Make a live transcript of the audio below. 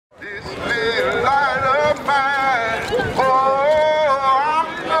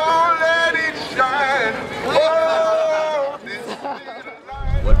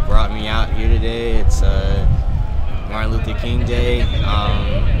King Day.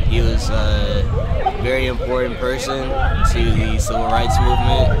 He was a very important person to the civil rights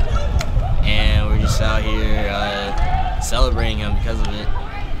movement, and we're just out here celebrating him because of it.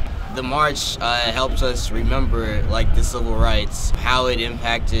 The march helps us remember the civil rights, how it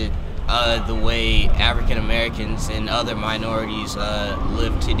impacted the way African Americans and other minorities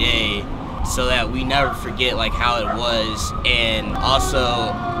live today, so that we never forget how it was, and also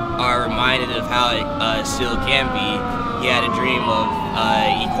are reminded of how it still can be. He had a dream of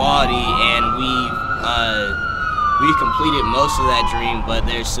equality, and we've completed most of that dream, but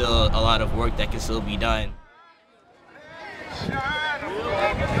there's still a lot of work that can still be done.